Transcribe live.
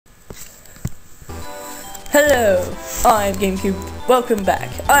Hello, I'm GameCube. Welcome back.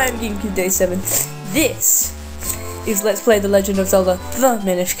 I'm GameCube Day 7. This is Let's Play The Legend of Zelda, the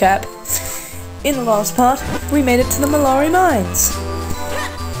Minish Cap. In the last part, we made it to the Horray Mines.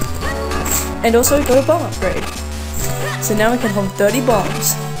 And also got a bomb upgrade. So now we can hold 30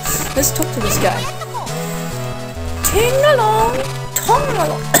 bombs. Let's talk to this guy. Ting-along,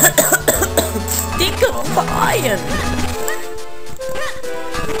 tong-along. Ding-along for iron.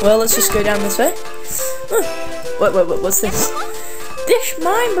 Well, let's just go down this way. Wait, what's this? This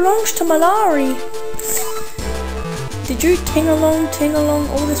mine belongs to Horray. Did you ting-along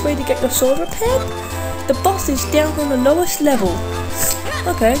all this way to get your sword repaired? The boss is down on the lowest level.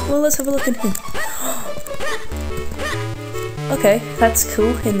 Okay, well let's have a look in here. Okay, that's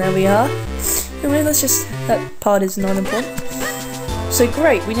cool, and there we are. Anyway, let's just, that part is not important. So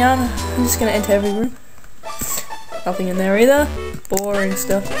great, I'm just gonna enter every room. Nothing in there either. Boring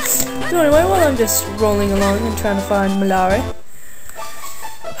stuff. So anyway, while I'm just rolling along and trying to find Horray,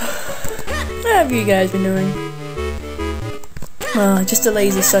 what have you guys been doing? Just a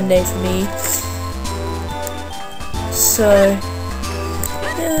lazy Sunday for me. So,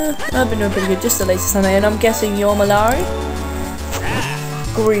 yeah, I've been doing pretty good. Just a lazy Sunday, and I'm guessing you're Horray?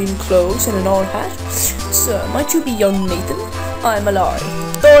 Green clothes and an old hat. Sir, might you be young Nathan? I'm Horray.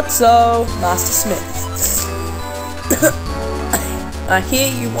 Thought so, Master Smith. I hear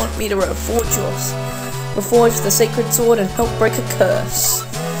you want me to reforge the sacred sword and help break a curse.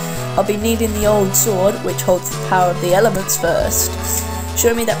 I'll be needing the old sword, which holds the power of the elements first.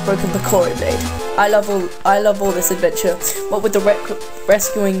 Show me that broken Horray blade. I love all this adventure. What with the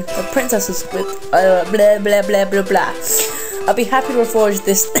rescuing the princesses with blah blah blah blah blah. I'll be happy to reforge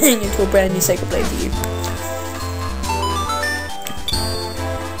this thing into a brand new sacred blade for you.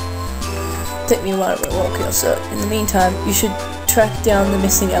 Take me a while to walk here, sir. In the meantime, you should track down the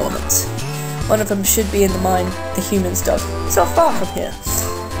missing elements. One of them should be in the mine the humans dug. It's not far from here.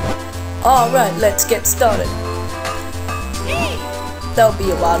 Alright, let's get started. That'll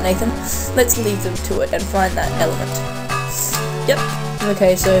be a while, Nathan. Let's leave them to it and find that element. Yep.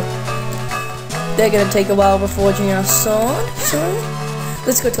 Okay, so they're gonna take a while reforging our sword, so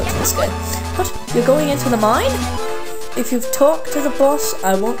let's go talk to this guy. What? You're going into the mine? If you've talked to the boss,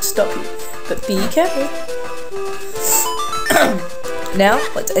 I won't stop you. But be careful. Now,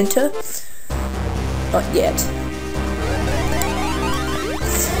 let's enter. Not yet.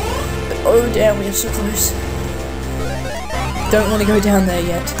 But oh damn, we are so close. Don't want to go down there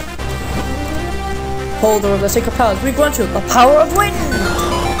yet. Holder of the sacred powers, we grant you the power of wind!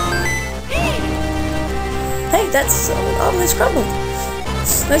 Hey, that's almost crumbled.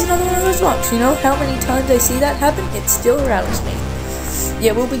 There's another one of those rocks, you know? How many times I see that happen, it still rattles me.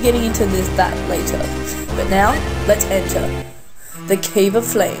 Yeah, we'll be getting into that later. But now, let's enter the Cave of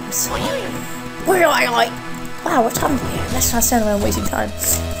Flames. Wow, what's happening here? Let's not stand around wasting time.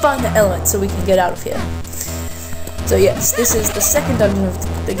 Find the element so we can get out of here. So yes, this is the second dungeon of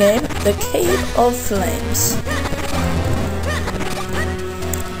the game, the Cave of Flames.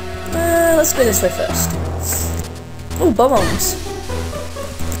 Let's go this way first. Oh, bombs.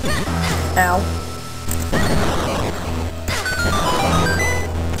 Ow.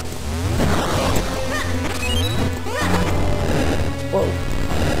 Whoa.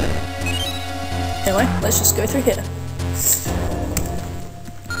 Anyway, let's just go through here.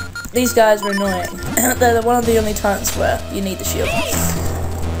 These guys are annoying. They're one of the only times where you need the shield.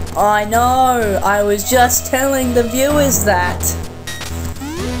 I know! I was just telling the viewers that!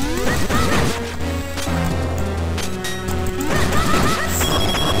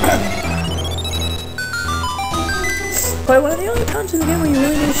 But one of the only times in the game where you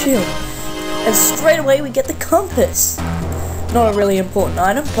really need a shield. And straight away we get the compass! Not a really important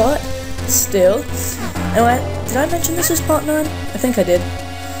item, but still. Anyway, did I mention this was part 9? I think I did.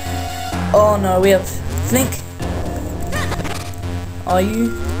 Oh no, we have Flink. Are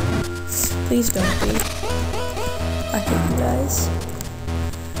you? Please don't be. I hate you guys.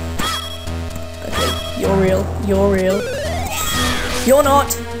 Okay, you're real. You're real. You're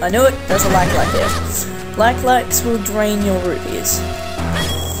not! I knew it! There's a like here. Likes will drain your rupees.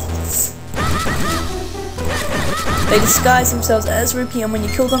 They disguise themselves as rupee, and when you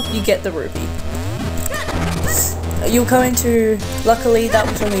kill them, you get the rupee. You'll go into, luckily that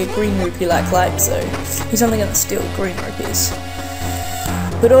was only a green rupee like, so he's only gonna steal green rupees.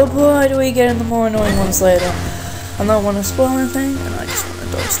 But oh boy, do we get into more annoying ones later. I don't want to spoil anything, and I just want to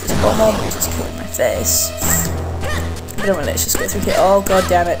dodge this bomb, which is killing my face. But anyway, let's just go through here. Oh god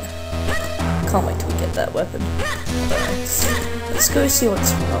damn it. Can't wait till we get that weapon. Let's go see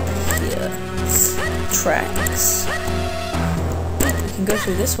what's up here. Tracks. We can go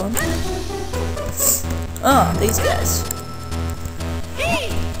through this one. Ah, these guys.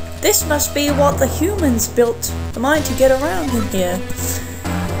 This must be what the humans built the mine to get around in here.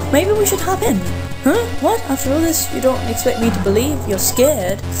 Maybe we should hop in. Huh? What? After all this, you don't expect me to believe you're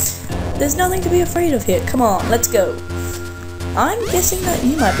scared? There's nothing to be afraid of here. Come on, let's go. I'm guessing that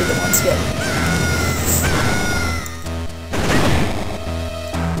you might be the one scared.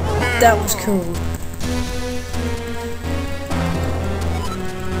 That was cool.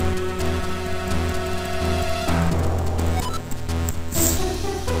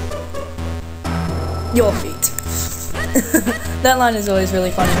 Your feet. That line is always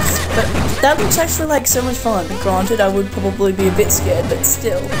really funny. But that looks actually like so much fun. Granted, I would probably be a bit scared, but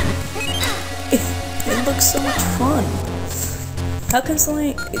still. It looks so much fun. How can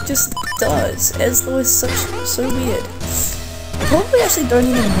something, it just does. Ezlo is so weird. You probably actually don't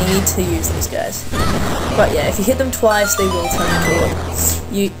even need to use these guys. But yeah, if you hit them twice, they will turn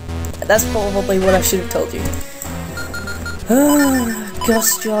into that's probably what I should have told you.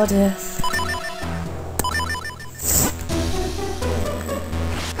 Ghost Jaw Death.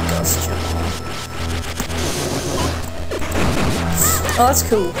 Oh, that's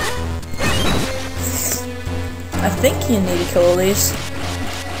cool. I think you need to kill all these.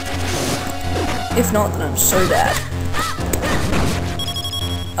 If not, then I'm so bad.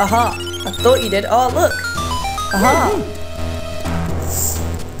 Aha! I thought you did. Oh, look! Aha!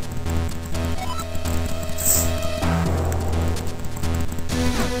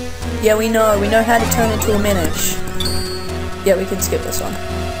 Yeah, we know how to turn into a Minish. Yeah, we can skip this one.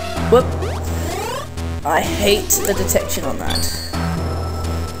 Whoop! I hate the detection on that.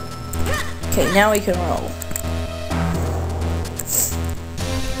 Okay, now we can roll.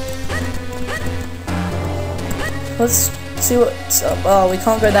 Let's see what's up. Oh, we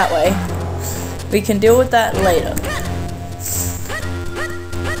can't go that way. We can deal with that later.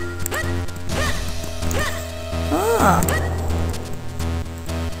 Ah.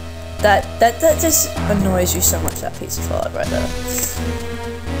 That just annoys you so much, that piece of art right there.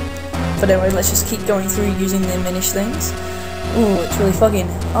 But anyway, let's just keep going through using the Minish things. Ooh, it's really fucking.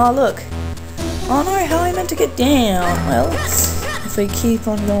 Oh, look. Oh no, how am I meant to get down? Well, if we keep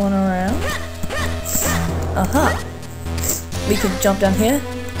on going around. Aha! We can jump down here,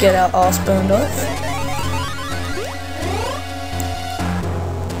 get our arse burned off.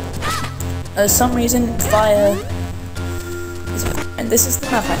 Some reason, fire. And this is the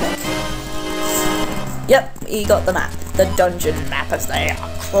map, I think. Yep, we got the map. The dungeon map, as they are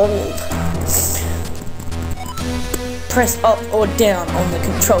called. Press up or down on the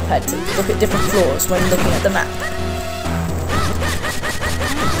control pad to look at different floors when looking at the map.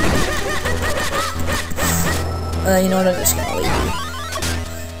 You know what, I'm just gonna leave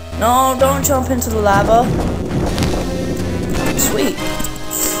you. No, don't jump into the lava. Sweet.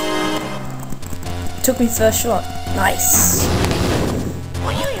 Took me first shot. Nice.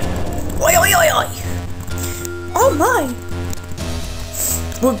 Oi, oi, oi, oi. Oh my!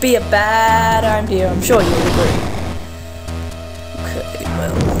 Would be a bad idea, I'm sure you would agree. Okay,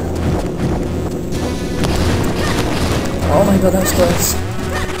 well. Oh my god, that was close.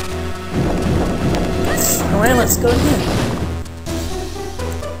 Alright, let's go again.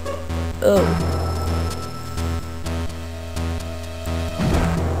 Oh.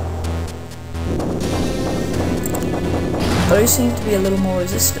 Those seem to be a little more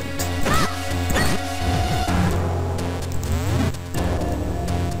resistant.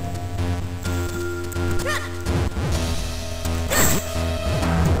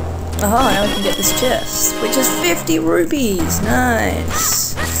 Aha, now we can get this chest, which is 50 rupees.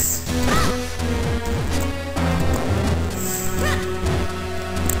 Nice.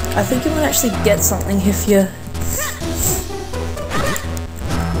 I think you might actually get something if you...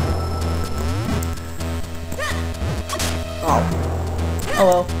 Oh. Oh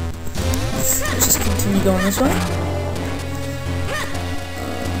well. Let's just continue going this way.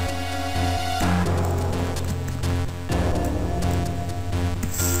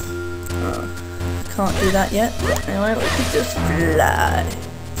 Can't do that yet. Anyway, we can just fly.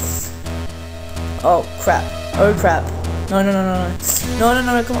 Oh crap. Oh crap. No, no, no, no, no. No, no,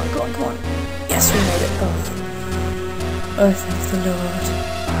 no, no, come on, come on, come on. Yes, we made it. Oh. Oh, thank the Lord.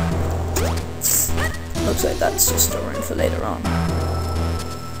 Looks like that's just a room for later on.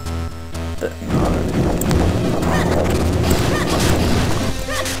 But no.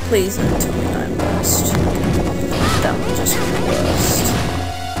 Please don't tell me I'm lost. That would just be the worst.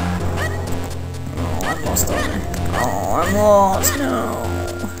 Oh, I'm lost, aren't I? Oh, I'm lost, no.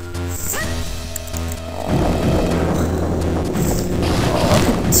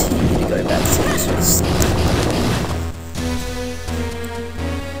 Continue to go back to this list.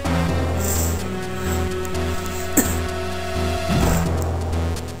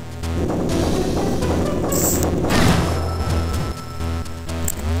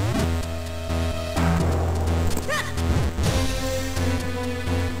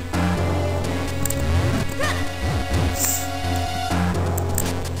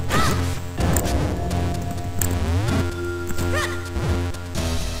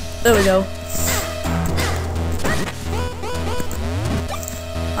 There we go.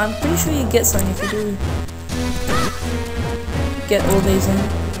 I'm pretty sure you get something if you do get all these in.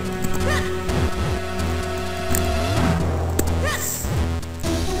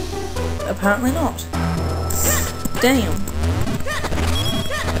 Apparently not. Damn.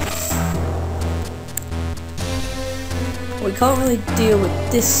 We can't really deal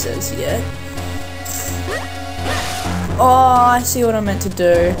with this as yet. Oh, I see what I meant to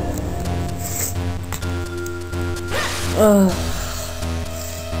do. Ugh.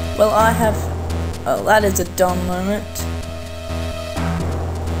 Well, I have... Oh, that is a dumb moment.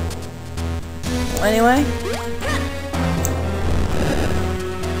 Anyway.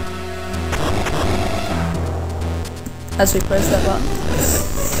 As we press that button.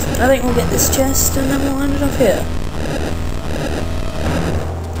 I think we'll get this chest and then we'll end it off here.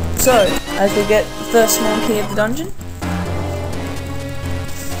 So, as we get the first small key of the dungeon.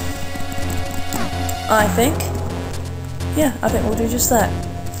 I think we'll do just that.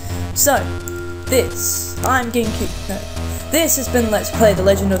 So, this has been Let's Play The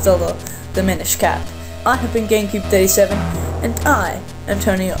Legend of Zelda, the Minish Cap. I have been GameCube 37, and I am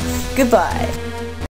turning off. Goodbye.